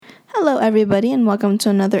Hello, everybody, and welcome to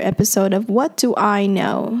another episode of What Do I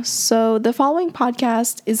Know? So, the following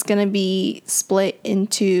podcast is going to be split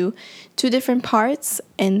into two different parts,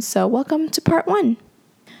 and so welcome to part one.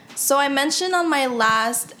 So, I mentioned on my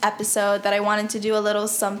last episode that I wanted to do a little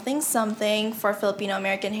something for Filipino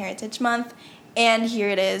American Heritage Month, and here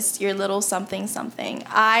it is, your little something.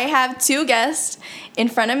 I have two guests in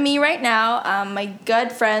front of me right now, my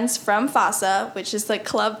good friends from FASA, which is the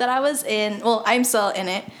club that I was in. Well, I'm still in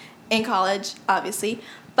it. In college, obviously.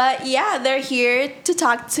 But yeah, they're here to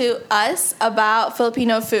talk to us about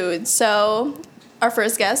Filipino food. So, our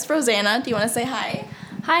first guest, Rosanna, do you want to say hi?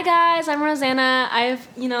 Hi guys, I'm Rosanna.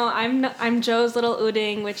 I'm Joe's little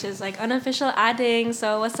uding, which is like unofficial adding.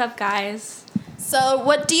 So what's up, guys? So,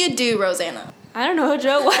 what do you do, Rosanna? I don't know,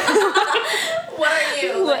 Joe. What are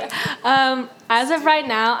you? As of right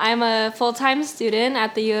now, I'm a full-time student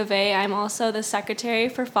at the U of A. I'm also the secretary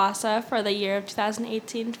for FASA for the year of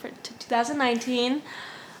 2018 to 2019.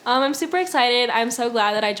 I'm super excited. I'm so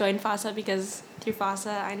glad that I joined FASA because through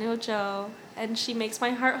FASA, I know Joe, and she makes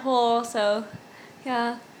my heart whole. So,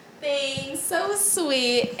 yeah. Thanks, so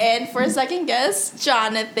sweet. And for a second guest,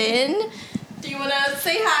 Jonathan, do you want to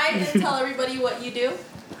say hi and tell everybody what you do?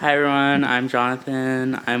 Hi everyone, I'm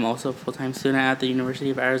Jonathan. I'm also a full-time student at the University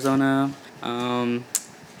of Arizona.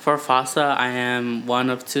 For FASA, I am one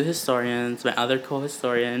of two historians. My other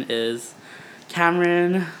co-historian is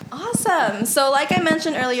Cameron. Awesome. So like I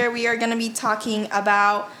mentioned earlier, we are going to be talking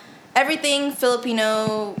about everything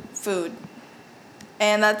Filipino food.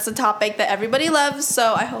 And that's a topic that everybody loves,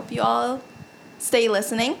 so I hope you all stay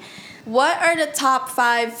listening. What are the top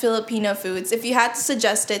 5 Filipino foods? If you had to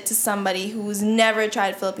suggest it to somebody who's never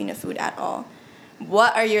tried Filipino food at all,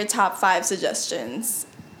 what are your top 5 suggestions?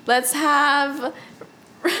 Let's have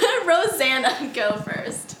Rosanna go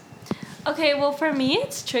first. Okay, well for me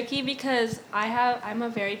it's tricky because I'm a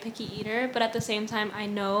very picky eater, but at the same time I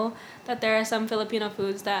know that there are some Filipino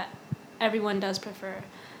foods that everyone does prefer.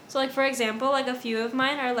 So like for example, like a few of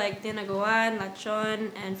mine are like dinuguan, lechon,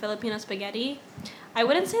 and Filipino spaghetti. I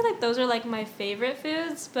wouldn't say like those are like my favorite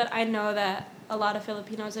foods, but I know that a lot of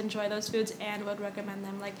Filipinos enjoy those foods and would recommend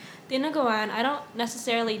them. Like dinuguan, I don't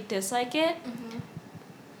necessarily dislike it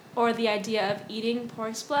or the idea of eating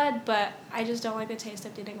pork's blood, but I just don't like the taste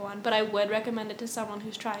of dinuguan. But I would recommend it to someone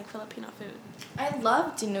who's trying Filipino food. I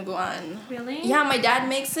love dinuguan. Really? Yeah, my dad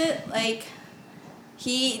makes it. Like,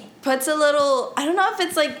 he puts a little, I don't know if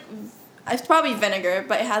it's like, it's probably vinegar,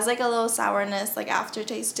 but it has like a little sourness, like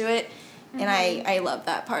aftertaste to it. And I love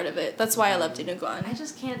that part of it. That's why I love dinuguan. I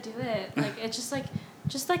just can't do it. Like it's just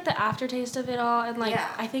like the aftertaste of it all, and like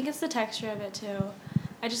I think it's the texture of it too.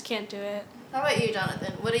 I just can't do it. How about you,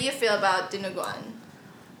 Jonathan? What do you feel about dinuguan?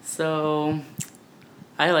 So,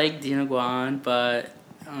 I like dinuguan, but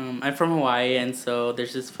I'm from Hawaii, and so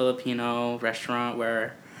there's this Filipino restaurant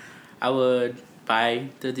where I would buy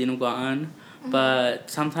the dinuguan, but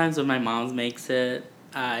sometimes when my mom makes it,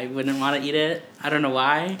 I wouldn't want to eat it. I don't know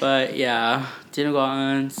why. But yeah,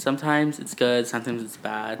 dinuguan, sometimes it's good, sometimes it's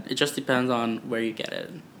bad. It just depends on where you get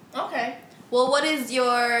it. Okay. Well, what is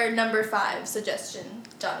your number 5 suggestion,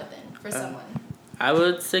 Jonathan, for someone? I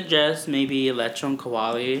would suggest maybe lechon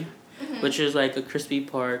kawali, which is like a crispy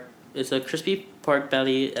pork. It's a crispy pork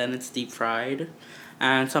belly and it's deep fried.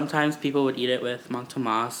 And sometimes people would eat it with mang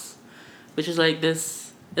tomas, which is like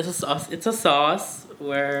this. It's a sauce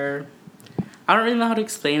where I don't really know how to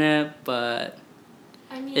explain it, but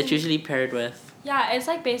I mean, it's usually paired with. Yeah, it's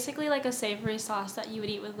like basically like a savory sauce that you would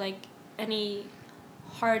eat with like any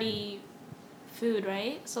hearty food,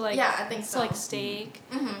 right? So like yeah, I think so. So like steak,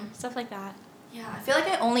 stuff like that. Yeah, I feel like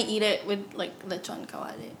I only eat it with like lechon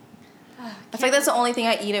kawali. I feel like that's the only thing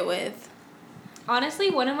I eat it with. Honestly,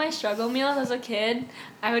 one of my struggle meals as a kid,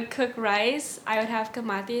 I would cook rice, I would have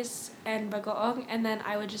kamatis and bagoong, and then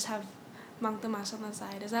I would just have mang tomas on the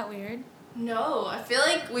side. Is that weird? No, I feel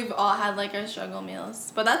like we've all had like our struggle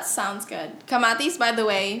meals, but that sounds good. Kamatis, by the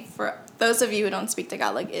way, for those of you who don't speak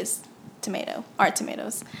Tagalog, is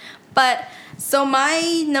tomatoes. But so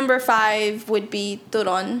my number 5 would be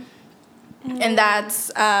turon, and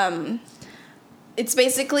that's it's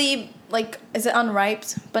basically like, is it unripe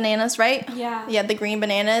bananas, right? Yeah. Yeah, the green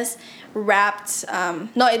bananas wrapped.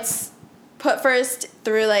 No, it's put first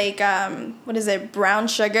through like what is it, brown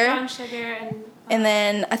sugar. Brown sugar and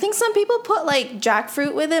then I think some people put like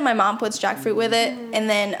jackfruit with it. My mom puts jackfruit with it. And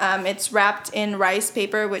then it's wrapped in rice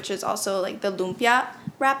paper, which is also like the lumpia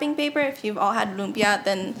wrapping paper. If you've all had lumpia,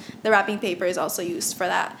 then the wrapping paper is also used for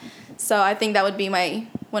that. So I think that would be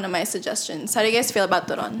one of my suggestions. How do you guys feel about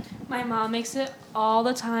turon? My mom makes it all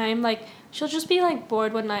the time. Like, she'll just be like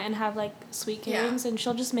bored one night and have like sweet cravings, and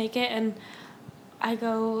she'll just make it, and I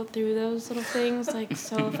go through those little things like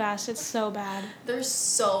so fast. It's so bad. They're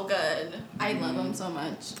so good. I love them so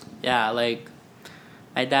much. Yeah, like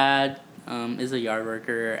my dad is a yard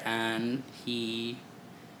worker, and he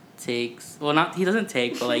takes, well, not, he doesn't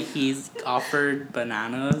take, but like he's offered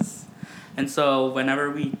bananas, and so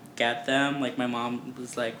whenever we get them, like my mom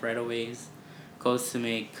was like right away goes to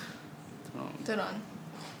make Turon.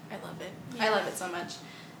 I love it. Yeah. I love it so much.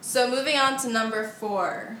 So moving on to number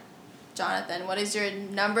 4. Jonathan, what is your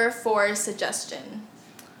number 4 suggestion?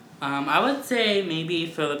 I would say maybe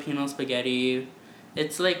Filipino spaghetti.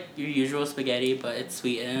 It's like your usual spaghetti, but it's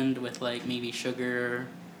sweetened with like maybe sugar,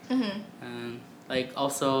 and like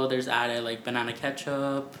also there's added like banana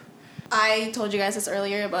ketchup. I told you guys this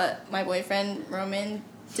earlier, but my boyfriend Roman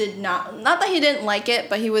did not that he didn't like it,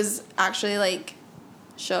 but he was actually like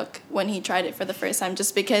shook when he tried it for the first time,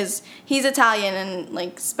 just because he's Italian and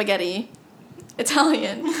like spaghetti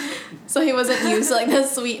Italian. So he wasn't used to like the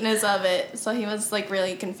sweetness of it. So he was like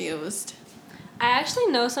really confused. I actually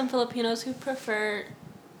know some Filipinos who prefer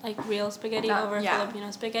like real spaghetti over Filipino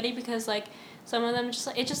spaghetti because like some of them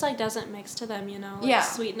just like doesn't mix to them, you know. Like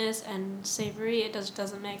sweetness and savory, it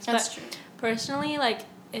doesn't mix. That's but true. Personally, like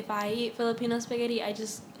if I eat Filipino spaghetti, I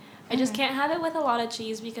just can't have it with a lot of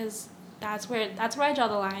cheese because that's where I draw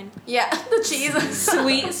the line. Yeah, the cheese.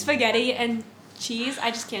 Sweet spaghetti and cheese, I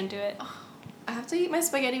just can't do it. I have to eat my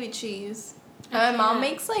spaghetti with cheese. My mom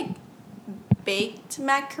makes like baked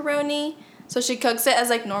macaroni. So she cooks it as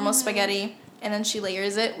like normal spaghetti, and then she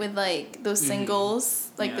layers it with like those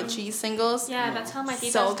singles, like the cheese singles. Yeah, that's how my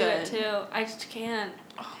titas So do good. it too. I just can't.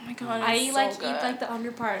 Oh my god, I it's like so good. eat like the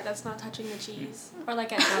under part that's not touching the cheese, or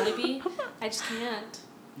like at Jollibee. I just can't.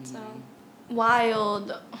 So.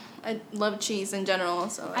 Wild. I love cheese in general,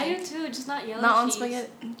 so like, I do too, just not yellow not cheese. on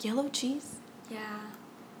spaghetti. Yellow cheese? Yeah,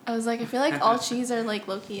 I was like, I feel like all cheese are like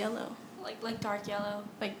low-key yellow. like dark yellow.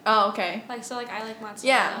 Like, oh, okay. Like so, like I like mozzarella.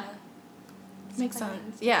 Yeah. Makes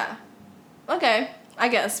sense. Yeah. Okay. I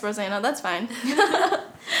guess, Rosanna, that's fine.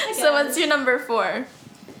 So what's your number 4?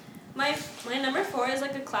 My number 4 is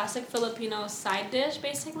like a classic Filipino side dish,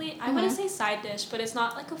 basically. I wouldn't say side dish, but it's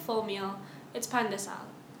not like a full meal. It's pan de sal.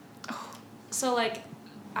 Oh. So like,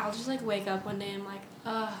 I'll just like wake up one day and I'm like,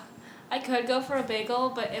 I could go for a bagel,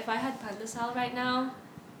 but if I had pan de sal right now,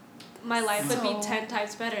 my life would be 10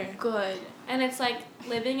 times better. Good. And it's like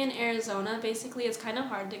living in Arizona, basically, it's kind of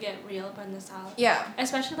hard to get real pan de sal. Yeah.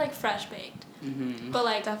 Especially like fresh baked. Mm-hmm. But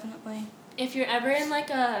like, Definitely. if you're ever in like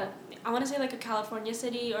I want to say like a California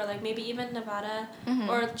city or like maybe even Nevada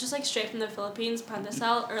or just like straight from the Philippines, pan de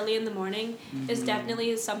sal early in the morning is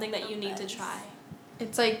definitely something that you need to try.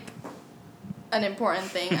 It's like an important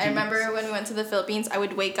thing. I remember when we went to the Philippines, I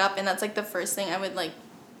would wake up and that's like the first thing I would like,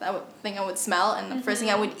 thing I would smell and the first thing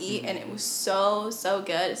I would eat, and it was so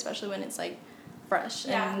good, especially when it's like fresh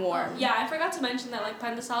and warm. Yeah, I forgot to mention that like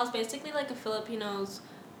pan de sal is basically like a Filipino's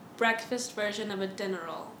breakfast version of a dinner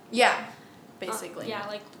roll. Yeah. Basically. Yeah,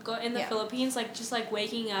 like go in the Philippines, like just like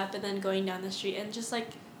waking up and then going down the street and just like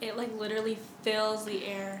it like literally fills the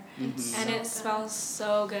air and it smells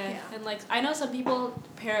so good. Yeah. And like I know some people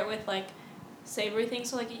pair it with like savory things,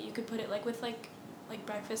 so like you could put it like with like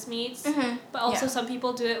breakfast meats, but also some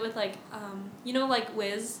people do it with like you know like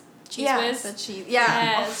Whiz cheese whiz. The cheese. Yeah.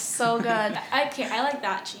 Yes. Oh, so good. I like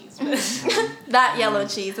that cheese. That yellow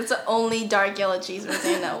cheese. That's the only dark yellow cheese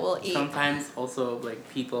Rosanna will eat. Sometimes also like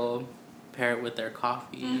people pair it with their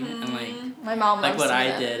coffee and like my mom like loves what I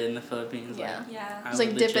that. did in the Philippines. Yeah. Like, Yeah. I Just would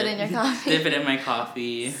like dip it in legit your coffee. Dip it in my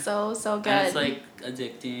coffee. So good. And it's like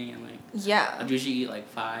addicting, and like yeah. I'd usually eat like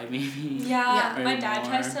 5 maybe. Yeah, Or my dad more.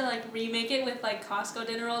 tries to like remake it with like Costco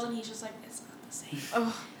dinner rolls, and he's just like, it's not the same.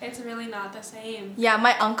 Oh. It's really not the same. Yeah,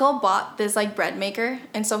 my uncle bought this like bread maker,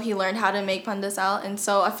 and so he learned how to make pan de sal, and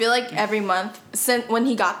so I feel like every month since when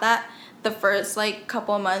he got that, the first like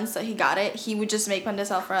couple of months that he got it, he would just make pan de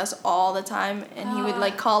sal for us all the time, and he would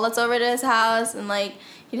like call us over to his house, and like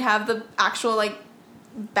he'd have the actual like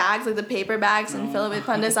bags, like the paper bags, and fill it with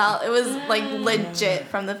pan de sal. It was like legit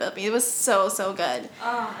from the Philippines. It was so good.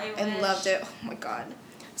 Oh, I loved it. Oh my god.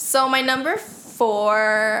 So my number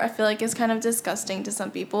 4, I feel like is kind of disgusting to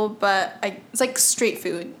some people, but it's like street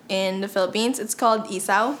food in the Philippines. It's called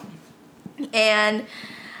isaw, and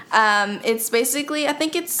it's basically, I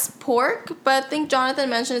think it's pork, but I think Jonathan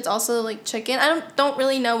mentioned it's also like chicken. I don't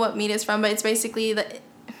really know what meat it's from, but it's basically the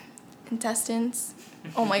intestines.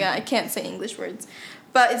 Oh my god, I can't say English words.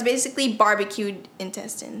 But it's basically barbecued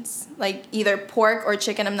intestines, like either pork or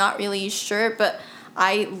chicken. I'm not really sure, but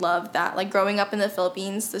I love that. Like growing up in the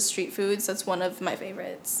Philippines, the street foods, that's one of my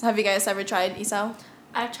favorites. Have you guys ever tried isaw?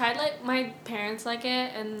 I've tried like my parents like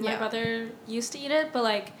it, and my brother used to eat it, but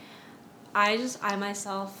like I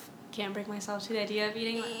myself can't bring myself to the idea of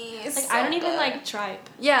eating. It's Like so I don't even good. like tripe,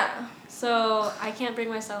 Yeah. so I can't bring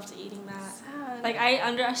myself to eating that. Sad. Like I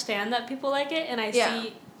understand that people like it, and I Yeah.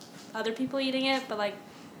 see other people eating it, but like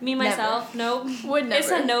me Never. myself, nope. Would never.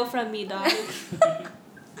 It's a no from me, dog.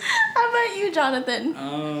 How about you, Jonathan?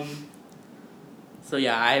 So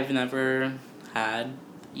yeah, I've never had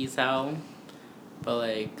isao, but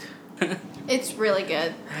like. It's really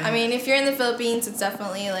good. I mean, if you're in the Philippines, it's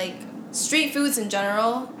definitely like street foods in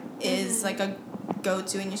general is like a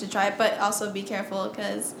go-to and you should try it, but also be careful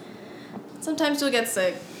because sometimes you'll get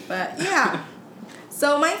sick. But yeah.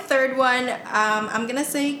 So my third one, I'm gonna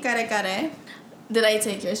say kare kare. Did I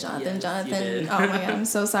take yours, Jonathan? Yes, Jonathan. you did. Oh my god, I'm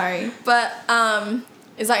so sorry. But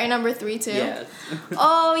is that your number 3 too? Yes.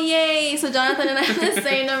 Oh yay! So Jonathan and I are the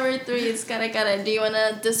same number 3 is kare kare. Do you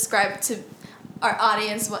wanna describe to our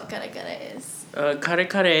audience what kare kare is? Kare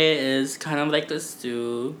kare is kind of like a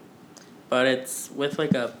stew, but it's with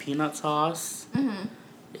like a peanut sauce. Mm-hmm.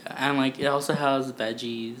 Yeah, and like it also has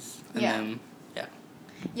veggies. And Yeah. then, yeah.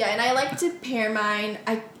 Yeah, and I like to pair mine.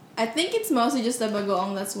 I think it's mostly just the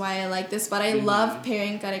bagoong. That's why I like this. But I love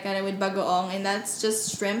pairing kare kare with bagoong, and that's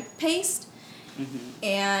just shrimp paste. Mm-hmm.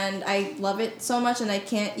 And I love it so much, and I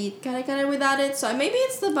can't eat kare kare without it. So maybe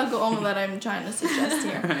it's the bagoong that I'm trying to suggest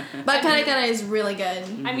here. But kare kare is really good.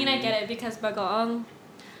 I mean, I get it because bagoong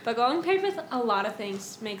paired with a lot of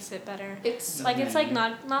things makes it better. It's Like it's like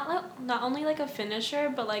not only like a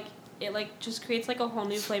finisher, but like it like just creates like a whole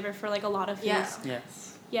new flavor for like a lot of foods. Yeah. Yes.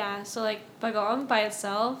 Yeah, so like bagoong by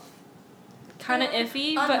itself, kind of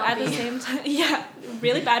iffy, but at the Unhealthy. same time, yeah,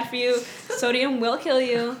 really bad for you. Sodium will kill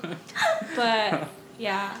you. But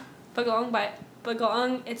yeah,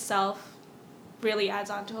 bagoong itself really adds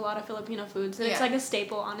on to a lot of Filipino foods, and it's Yeah. like a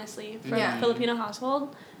staple, honestly, for Yeah. a Filipino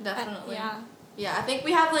household. definitely. Yeah. Yeah, I think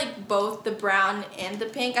we have like both the brown and the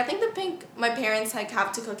pink. I think the pink, my parents like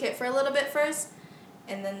have to cook it for a little bit first,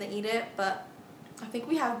 and then they eat it. But I think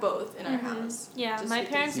we have both in our house. Yeah, just my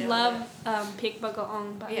because, parents yeah. love pink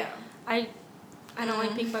bagoong, but Yeah. I don't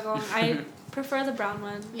like pink bagoong. I prefer the brown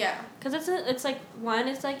one. Yeah. Cause it's like one,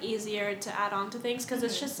 it's like easier to add on to things because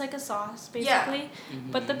it's just like a sauce basically.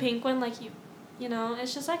 Mm-hmm. But the pink one, like you know,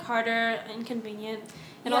 it's just like harder, inconvenient,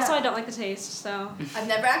 and Yeah. also I don't like the taste. So I've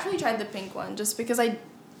never actually tried the pink one just because I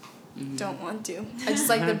don't want to. I just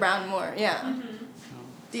like the brown more. Yeah.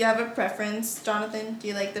 Do you have a preference, Jonathan? Do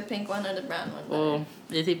you like the pink one or the brown one? better? Well,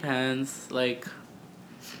 it depends. Like,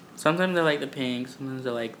 sometimes I like the pink, sometimes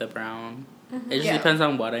I like the brown. It just Yeah. depends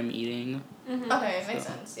on what I'm eating. Okay, makes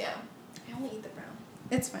sense. Yeah. I only eat the brown.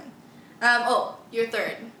 It's fine. Your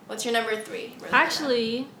third. What's your number 3? Rosanna?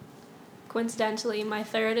 actually, coincidentally, my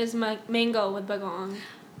third is mango with bagoong.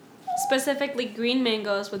 Specifically, green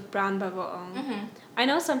mangoes with brown bagoong. Mhm. I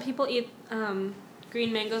know some people eat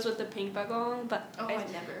green mangoes with the pink bagoong, but Oh,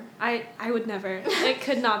 I'd never. I would never. It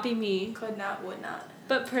could not be me. Could not, would not.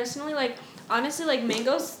 But personally, like, honestly, like,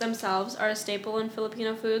 mangoes themselves are a staple in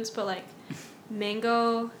Filipino foods, but, like,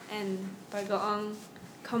 mango and bagoong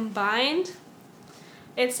combined,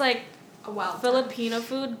 it's, like, A wild Filipino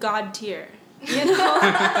food god tier. You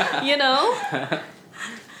know? You know?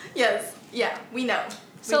 Yes. Yeah, we know.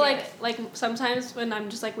 So, We get like, sometimes when I'm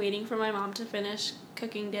just, like, waiting for my mom to finish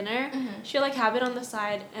cooking dinner, Mhm. she'll, like, have it on the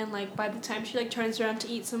side, and, like, by the time she, like, turns around to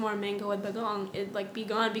eat some more mango with bagoong, it'd, like, be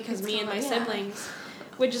gone because It's me and my gone, yeah. siblings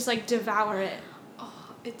would just, like, devour it. Oh,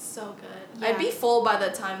 it's so good. Yeah. I'd be full by the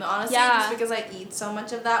time, honestly, Yeah. just because I eat so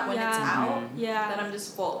much of that when it's Yeah. out. Yeah. Then I'm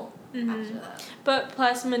just full after that. But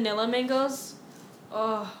plus Manila mangoes,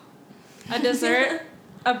 oh, a dessert,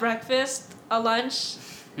 a breakfast, a lunch,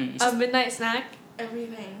 a midnight snack.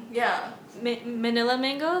 Everything. Yeah. Manila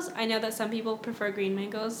mangoes, I know that some people prefer green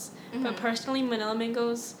mangoes, but personally Manila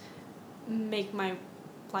mangoes make my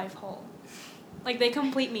life whole. Like, they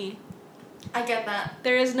complete me. I get that.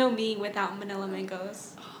 There is no me without Manila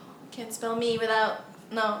mangoes. Can't spell me without.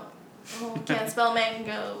 No. Oh, can't spell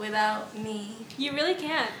mango without me. You really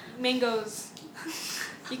can't. Mangoes.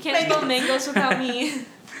 You can't spell mangoes without me.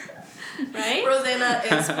 Right? Rosanna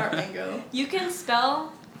is part mango. You can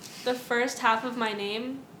spell the first half of my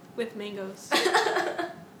name with mangoes.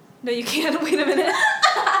 No, you can't. Wait a minute.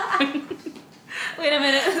 Wait a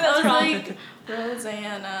minute. I That's was wrong. like,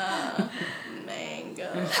 Rosanna,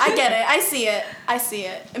 mango. I get it. I see it. I see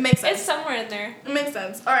it. It makes sense. It's somewhere in there. It makes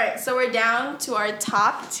sense. All right, so we're down to our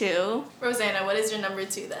top 2. Rosanna, what is your number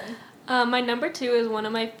 2 then? My number 2 is one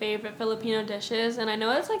of my favorite Filipino dishes, and I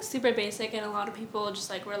know it's like super basic, and a lot of people just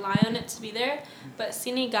like rely on it to be there. But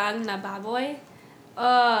sinigang na baboy,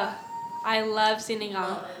 I love sinigang.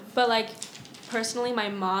 Love. But like personally, my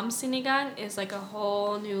mom's sinigang is like a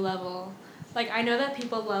whole new level. like, I know that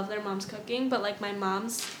people love their mom's cooking, but, like, my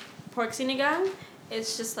mom's pork sinigang,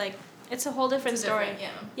 it's just, like, it's a whole different story.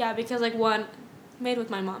 Yeah, because, like, one, made with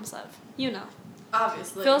my mom's love. You know.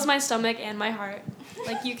 Obviously. Fills my stomach and my heart.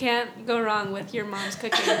 Like, you can't go wrong with your mom's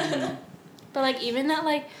cooking. But, like, even at,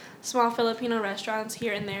 like, small Filipino restaurants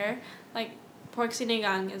here and there, like, pork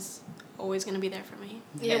sinigang is always going to be there for me.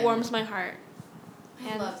 Yeah. It warms my heart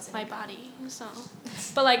and my body. So,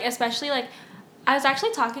 but, like, especially, like, I was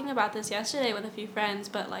actually talking about this yesterday with a few friends,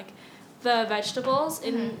 but, like, the vegetables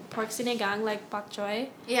in pork sinigang, like bok choy.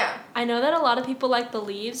 Yeah. I know that a lot of people like the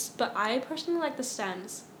leaves, but I personally like the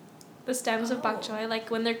stems. The stems of bok choy,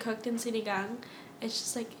 like, when they're cooked in sinigang, it's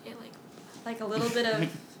just, like, it, like a little bit of,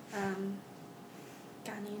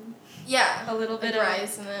 kanin. Yeah. A little bit like of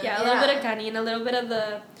rice and then, a little bit of kanin, a little bit of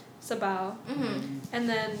the sabaw, and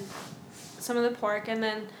then some of the pork, and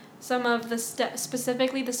then some of the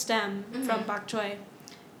specifically the stem from bok choy,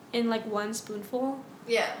 in like one spoonful.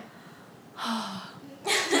 Yeah.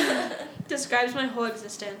 Describes my whole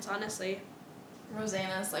existence, honestly.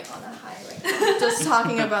 Rosanna's like on a high right now. Just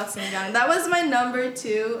talking about sinigang. That was my number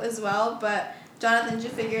 2 as well, but Jonathan, did you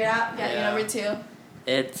figure it out? Yeah, your number 2.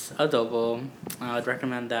 It's adobo. I would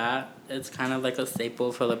recommend that. It's kind of like a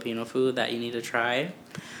staple Filipino food that you need to try.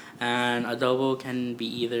 And adobo can be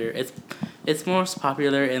either it's most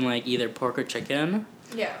popular in like either pork or chicken.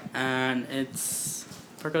 Yeah. And it's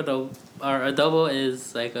pork adobo or adobo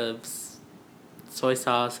is like a soy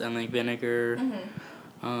sauce and like vinegar,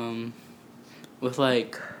 with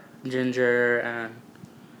like ginger and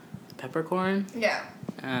peppercorn. Yeah.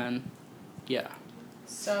 And yeah.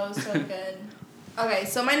 So good. Okay,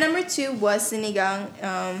 so my number 2 was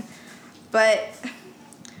sinigang, but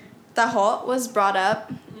taho was brought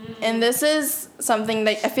up, and this is something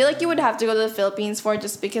that I feel like you would have to go to the Philippines for,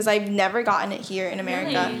 just because I've never gotten it here in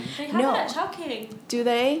America. Really? They have it at Chowking. Do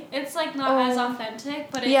they? It's like not as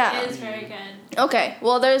authentic, but it is very good. Okay,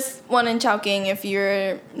 well, there's one in Chowking if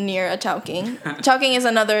you're near a Chowking. Chowking is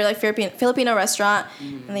another like Filipino restaurant,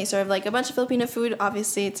 and they serve like a bunch of Filipino food.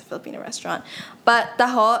 Obviously, it's a Filipino restaurant, but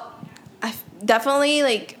taho, definitely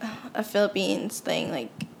like a Philippines thing,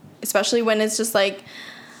 like especially when it's just like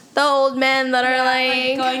the old men that are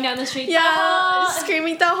like going down the street. Yeah,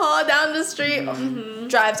 screaming taho down the street.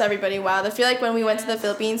 Drives everybody wild. I feel like when we went to the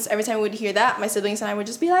Philippines, every time we would hear that, my siblings and I would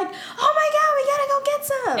just be like, "Oh my god, we gotta go get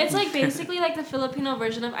some!" It's like basically like the Filipino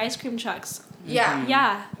version of ice cream trucks. Yeah.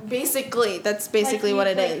 Yeah. Basically, that's basically what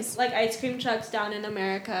it is. Like ice cream trucks down in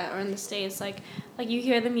America or in the States, like you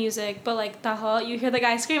hear the music, but like taho, you hear the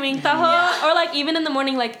guy screaming taho, or like even in the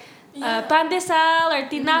morning, like pandesal or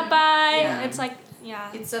tinapay. It's like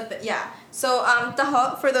It's So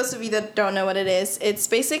taho, for those of you that don't know what it is, it's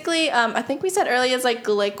basically I think we said earlier it's like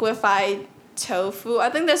liquefied tofu.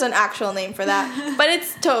 I think there's an actual name for that, but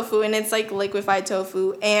it's tofu, and it's like liquefied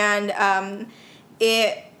tofu, and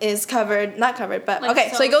it is not covered, but like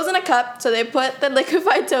okay. So it goes in a cup. So they put the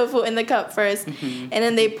liquefied tofu in the cup first, and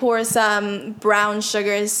then they pour some brown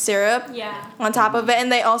sugar syrup on top of it,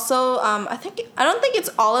 and they also I don't think it's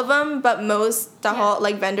all of them, but most taho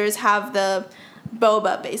like vendors have the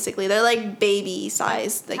boba. Basically, they're like baby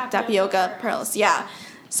sized like tapioca pearls. Yeah.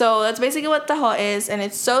 So that's basically what taho is, and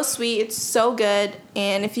it's so sweet, it's so good,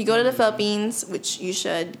 and if you go to the Philippines, which you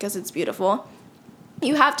should because it's beautiful,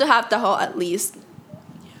 you have to have taho at least.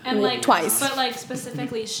 And like twice. But like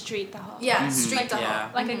specifically street taho. Yeah, street taho. Yeah.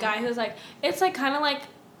 Like a guy who's like, it's like kind of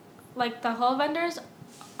like taho vendors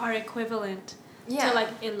are equivalent to like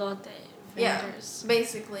elote vendors.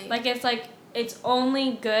 Basically. Like it's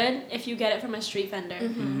only good if you get it from a street vendor.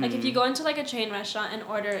 Like if you go into like a chain restaurant and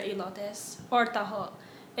order elotes or taho,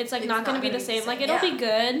 it's like not gonna be the same. Like it'll be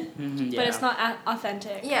good, but it's not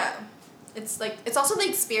authentic. Yeah. It's also the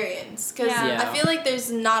experience, because Yeah. I feel like there's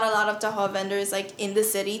not a lot of taho vendors like in the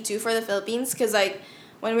city too for the Philippines, because like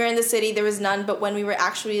when we were in the city there was none, but when we were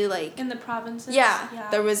actually like in the provinces,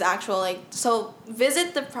 there was actual like, so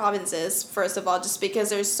visit the provinces first of all, just because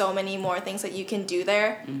there's so many more things that you can do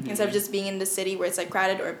there instead of just being in the city where it's like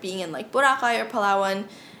crowded, or being in like Boracay or Palawan.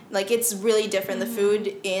 Like it's really different. The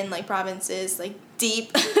food in like provinces, like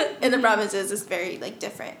deep in the provinces, is very like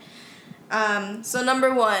different. So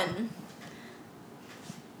number 1.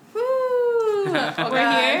 Woo!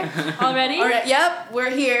 We're here already. All right, yep, we're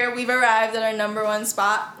here. We've arrived at our number 1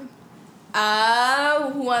 spot.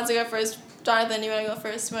 Who wants to go first? Jonathan, you want to go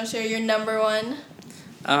first? You want to share your number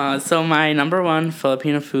 1? So my number 1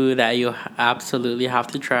 Filipino food that you absolutely have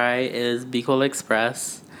to try is Bicol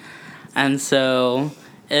Express. And so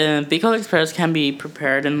Bicol Express can be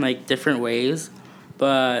prepared in like different ways,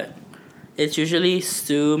 but it's usually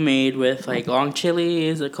stew made with like long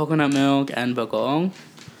chilies, coconut milk, and bagong.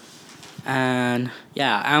 And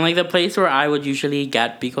yeah, and like the place where I would usually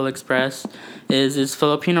get Bicol Express is this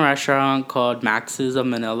Filipino restaurant called Max's of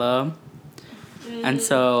Manila. And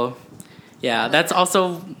so, yeah, that's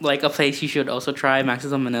also like a place you should also try,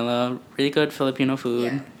 Max's of Manila. Really good Filipino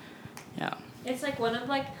food. Yeah. It's like one of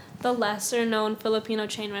like the lesser known Filipino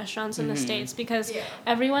chain restaurants in the States because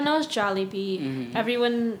everyone knows Jollibee.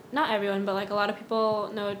 Not everyone, but like a lot of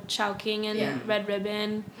people know Chowking and Red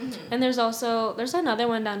Ribbon. And there's another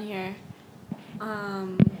one down here.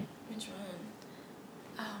 Which one?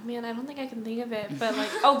 Oh man, I don't think I can think of it, but like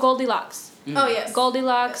Goldilocks. Oh yes.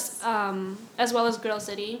 Goldilocks, as well as Grill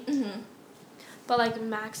City. But like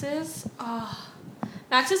Max's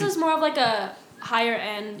is more of like a higher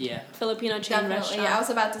end Filipino chain restaurant. Yeah, I was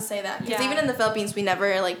about to say that because even in the Philippines we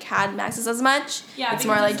never like had Max's as much. Yeah, it's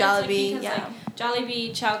more like Jollibee. Like Jollibee,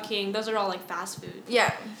 Chowking, those are all like fast food.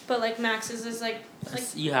 Yeah. But like Max's is like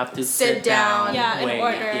you have to sit down. Yeah, and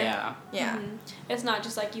order. Yeah. Yeah. It's not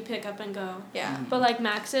just like you pick up and go. Yeah. But like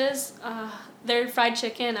Max's, their fried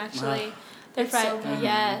chicken actually, their fried so good.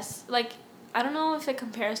 yes, like I don't know if it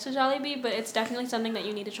compares to Jollibee, but it's definitely something that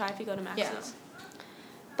you need to try if you go to Max's. Yeah.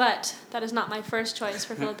 But that is not my first choice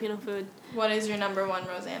for Filipino food. What is your number one,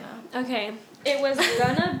 Rosanna? Okay, it was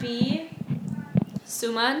gonna be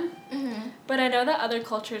suman, but I know that other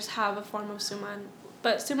cultures have a form of suman.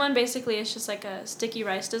 But suman basically is just like a sticky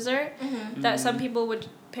rice dessert that some people would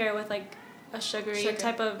pair with like a sugary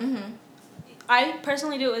type of. I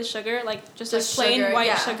personally do it with sugar, like just like plain sugar,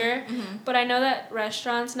 white sugar. But I know that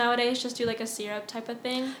restaurants nowadays just do like a syrup type of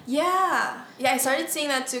thing. Yeah. Yeah, I started seeing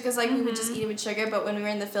that too because like we would just eat it with sugar, but when we were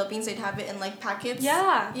in the Philippines, they'd have it in like packets.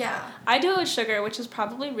 Yeah. Yeah. I do it with sugar, which is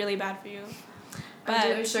probably really bad for you. I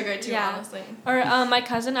do it with sugar too, honestly. Or my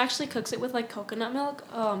cousin actually cooks it with like coconut milk.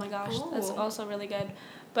 Oh my gosh, that's also really good.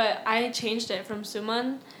 But I changed it from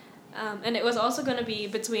suman. And it was also going to be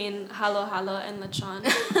between halo halo and lechon.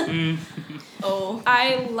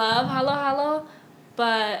 I love halo halo,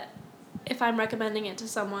 but if I'm recommending it to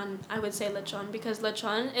someone, I would say lechon because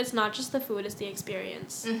lechon is not just the food, it's the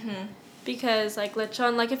experience. Because like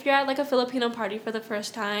lechon, like if you're at like a Filipino party for the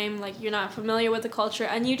first time, like you're not familiar with the culture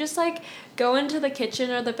and you just like go into the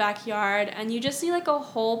kitchen or the backyard and you just see like a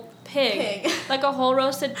whole pig. Like a whole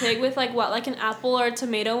roasted pig with like like an apple or a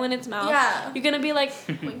tomato in its mouth. Yeah. You're gonna be like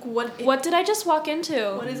what did I just walk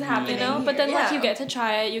into? What is happening? You know? Here? But then like you get to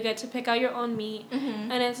try it, you get to pick out your own meat,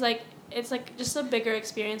 and it's like just a bigger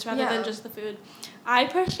experience rather than just the food. I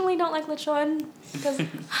personally don't like lechon because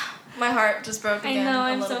my heart just broke again. I know,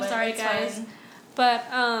 I'm so sorry, guys. Fine. But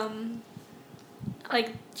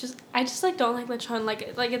I just like don't like lechon.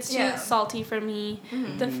 Like it's too salty for me.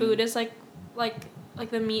 The food is like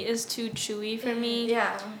the meat is too chewy for me.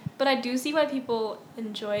 Yeah. But I do see why people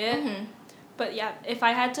enjoy it. But yeah, if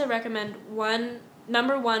I had to recommend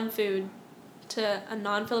number one food to a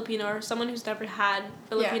non-Filipino or someone who's never had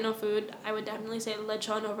Filipino food, I would definitely say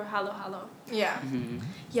lechon over halo halo. Yeah.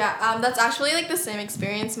 Yeah, that's actually like the same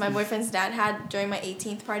experience my boyfriend's dad had during my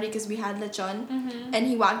 18th party because we had lechon. And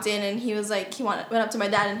he walked in and he was like, went up to my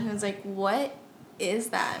dad and he was like, what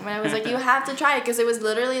is that? And I was like, you have to try it because it was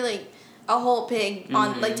literally like a whole pig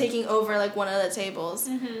on like taking over like one of the tables.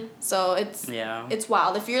 So it's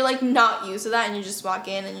wild. If you're like not used to that and you just walk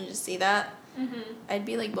in and you just see that, I'd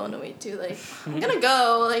be like blown away too. Like I'm gonna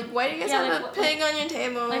go. Like why do you guys have a pig on your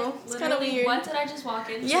table? Like, it's kind of weird. What did I just walk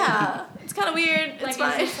into? Yeah, it's kind of weird. Like it's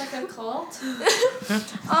fine. is this like a cult?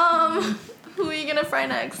 Who are you gonna fry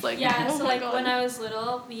next? Like so like when I was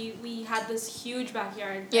little, we had this huge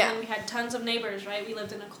backyard. Yeah. And we had tons of neighbors. Right, we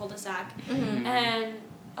lived in a cul-de-sac, and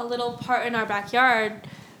a little part in our backyard,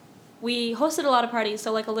 we hosted a lot of parties.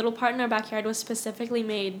 So like a little part in our backyard was specifically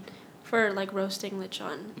made for like roasting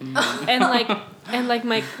lechon. and like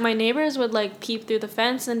my neighbors would like peep through the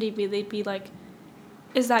fence and they'd be like,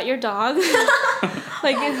 is that your dog?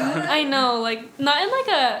 Like I know, like not in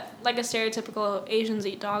like a stereotypical Asians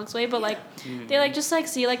eat dogs way, but like they like just like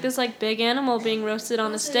see like this like big animal being roasted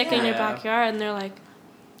on a stick in your backyard and they're like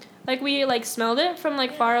we like smelled it from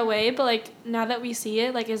like far away, but like now that we see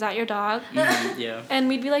it, like is that your dog? Yeah. And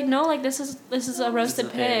we'd be like, no, like this is a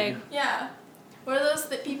roasted pig. Yeah. What are those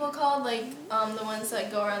people called? Like the ones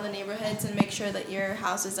that go around the neighborhoods and make sure that your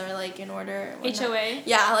houses are like in order. HOA.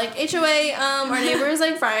 Yeah, like HOA. Our neighbors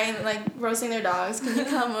like roasting their dogs. Can you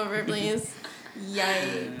come over, please?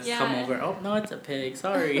 Yikes. Yeah. Come over. Oh no, it's a pig.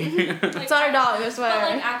 Sorry. It's our dog, I swear.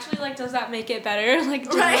 But like actually, like, does that make it better? Like,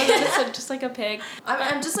 do you Right. know that it's like, just like a pig?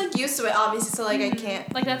 I'm just like used to it, obviously, so like I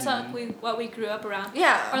can't. Like that's what we grew up around.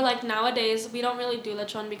 Yeah. Or like nowadays we don't really do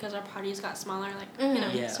lechon because our parties got smaller. Like you know,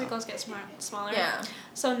 Yeah. circles get smaller. Yeah.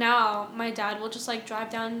 So now my dad will just like drive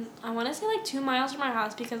down. I want to say like 2 miles from our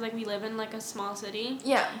house because like we live in like a small city.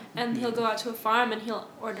 Yeah. And he'll go out to a farm and he'll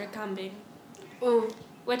order kambing, Ooh.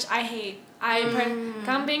 which I hate.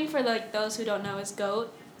 Kambing, for like those who don't know, is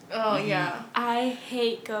goat. Oh yeah. I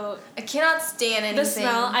hate goat. I cannot stand anything. The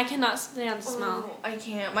smell, I cannot stand the smell. Oh, I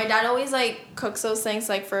can't. My dad always like cooks those things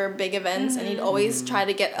like for big events, and he'd always try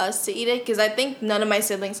to get us to eat it because I think none of my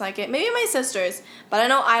siblings like it. Maybe my sisters, but I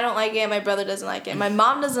know I don't like it. My brother doesn't like it. My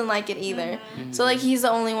mom doesn't like it either. So like he's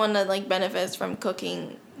the only one that like benefits from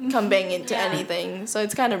cooking kambing into Yeah. anything. So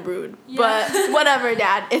it's kind of rude, Yeah. but whatever,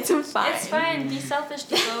 Dad. It's fine. It's fine. Be selfish,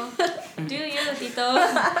 Tito. Do you, Tito?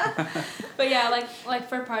 But yeah, like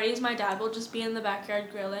for parties, my dad will just be in the backyard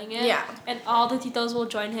grilling it. Yeah. And all the Titos will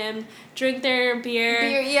join him, drink their beer.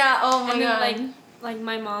 Yeah. Oh my And god. then like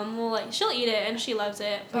my mom will she'll eat it and she loves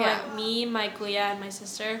it. But Yeah. like me, my kuya, and my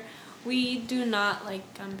sister, we do not like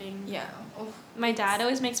kambing. yeah. Oh. My dad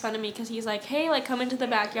always makes fun of me because he's like, hey, like come into the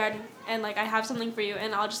backyard and like I have something for you,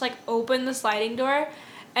 and I'll just like open the sliding door.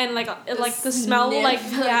 And like the smell will like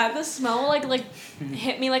sniff. the smell will like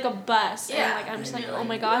hit me like a bus. Yeah. And like I'm just like, You're oh like,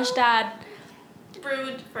 my gosh, Dad.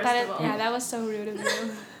 Rude. First That of is, all. yeah, that was so rude of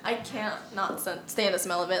you. I can't not stand the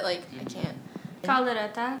smell of it. Like I can't.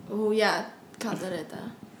 Caldereta. Oh yeah,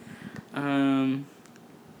 caldereta.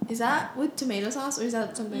 Is that with tomato sauce or is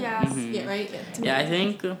that something Yeah. else? Mhm. Yeah, right? Yeah, Yeah, I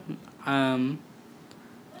think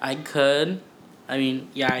I could. I mean,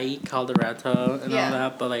 yeah, I eat caldereta and Yeah. all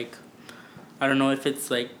that, but like, I don't know if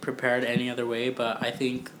it's like prepared any other way, but I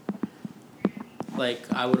think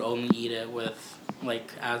like I would only eat it with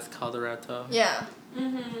like as caldereta. Yeah.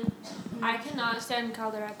 I cannot stand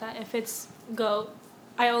caldereta if it's goat.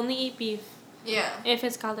 I only eat beef Yeah. if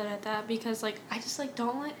it's caldereta because like I just like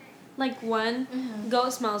don't like one, Mhm.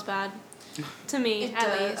 goat smells bad to me It at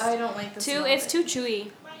does. least. I don't like the Two, smell it's of too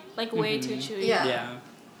chewy, like way too chewy. Yeah. Yeah.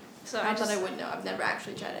 So I I thought just, I would know. I've never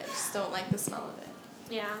actually tried it. I just don't like the smell of it.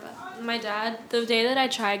 yeah. My dad, the day that I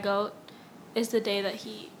try goat, is the day that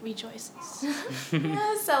he rejoices.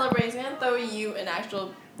 Yeah, celebrating. I'm gonna throw you an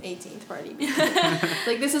actual 18th party.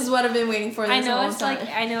 Like this is what I've been waiting for. This I know whole it's time.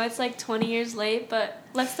 like 20 years late, but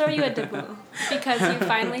let's throw you a debut because you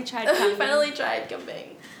finally tried. I kambing. finally tried kambing.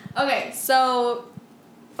 Okay, so.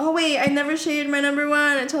 Oh wait, I never shared my number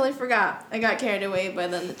one. I totally forgot. I got carried away by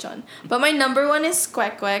the lechon. But my number one is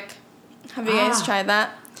kwek kwek. Have you guys tried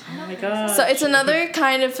that? Oh my god. So it's another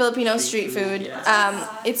kind of Filipino street food. Yes.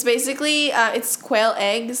 It's basically it's quail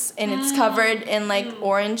eggs and it's covered in like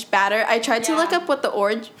orange batter. I tried to look Yeah. up what the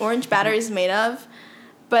orange batter is made of,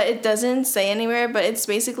 but it doesn't say anywhere. But it's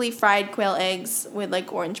basically fried quail eggs with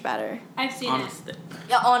like orange batter. I've seen on it. a stick.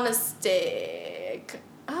 Yeah, on a stick.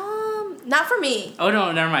 Not for me. Oh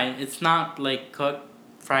no, never mind. It's not like cooked,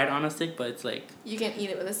 fried on a stick, but it's like You can eat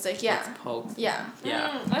it with a stick. Yeah. it's poked. Yeah. Yeah.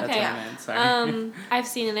 Mm, That's what okay. I meant. Sorry. I've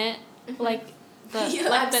seen it, like the Yeah,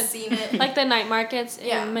 like I've the seen it. like the night markets in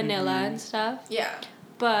Yeah. Manila and stuff. Yeah.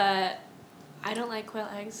 But I don't like quail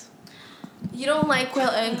eggs. You don't like quail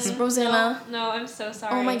eggs, Rosanna? No, I'm so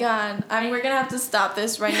sorry. Oh my god. We're gonna have to stop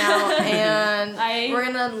this right now and we're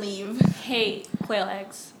gonna leave. Hate quail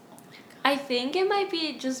eggs. I think it might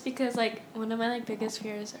be just because like one of my like biggest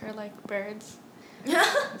fears are like birds,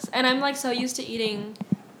 and I'm like so used to eating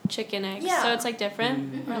chicken eggs, Yeah. so it's like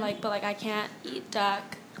different. Or like, but like I can't eat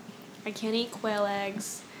duck, I can't eat quail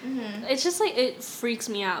eggs. Mm-hmm. It's just like it freaks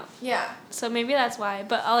me out. Yeah. So maybe that's why.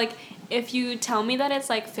 But like if you tell me that it's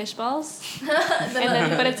like fish balls,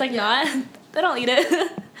 but it's like not, then I'll eat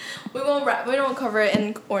it. We won't cover it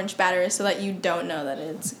in orange batter so that you don't know that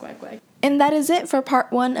it's quack quack. And that is it for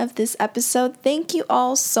part 1 of this episode. Thank you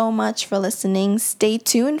all so much for listening. Stay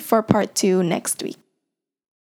tuned for part 2 next week.